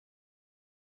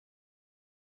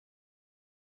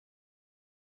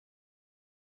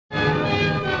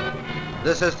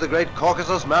This is the great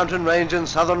Caucasus mountain range in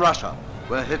southern Russia,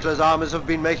 where Hitler's armies have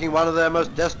been making one of their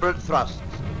most desperate thrusts,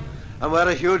 and where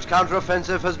a huge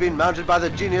counter-offensive has been mounted by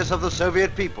the genius of the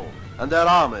Soviet people and their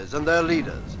armies and their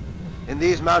leaders. In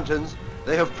these mountains,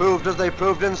 they have proved, as they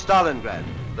proved in Stalingrad,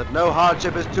 that no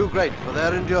hardship is too great for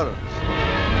their endurance.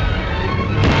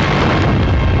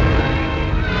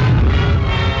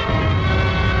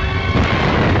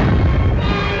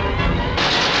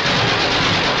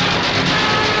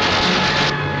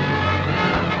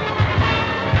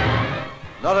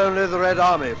 Not only the Red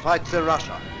Army fights in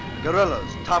Russia.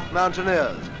 Guerrillas, tough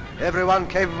mountaineers, everyone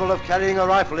capable of carrying a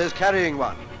rifle is carrying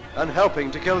one and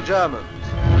helping to kill Germans.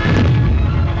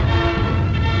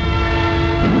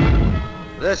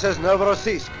 This is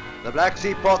Novorossiysk, the Black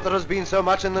Sea port that has been so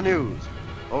much in the news.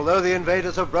 Although the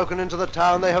invaders have broken into the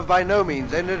town, they have by no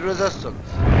means ended resistance.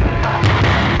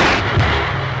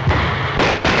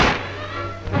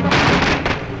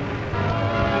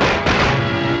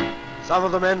 Some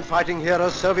of the men fighting here are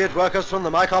Soviet workers from the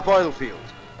Maikop oil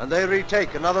fields, and they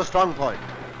retake another strong point.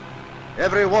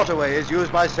 Every waterway is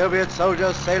used by Soviet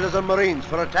soldiers, sailors and marines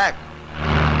for attack.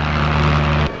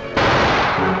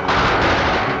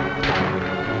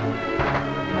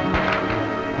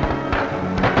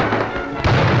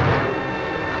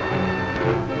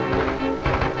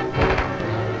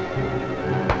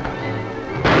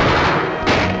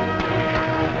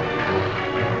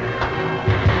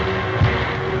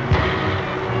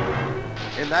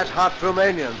 In that hut,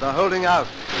 Romanians are holding out.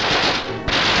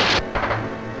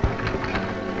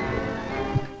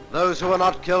 Those who were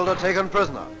not killed are taken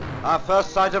prisoner. Our first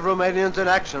sight of Romanians in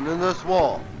action in this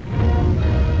war.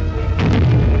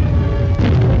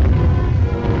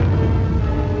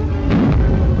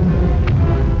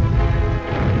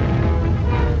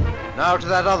 Now to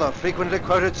that other frequently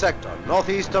quoted sector,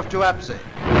 northeast of Tuapse.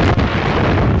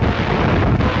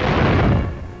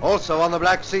 Also on the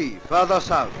Black Sea, further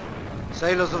south.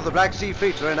 Sailors of the Black Sea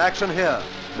Fleet are in action here.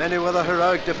 Many were the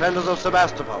heroic defenders of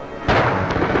Sebastopol.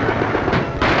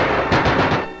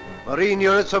 Marine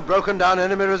units have broken down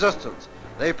enemy resistance.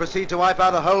 They proceed to wipe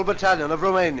out a whole battalion of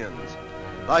Romanians.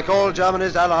 Like all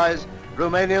Germany's allies,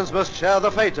 Romanians must share the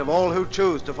fate of all who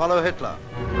choose to follow Hitler.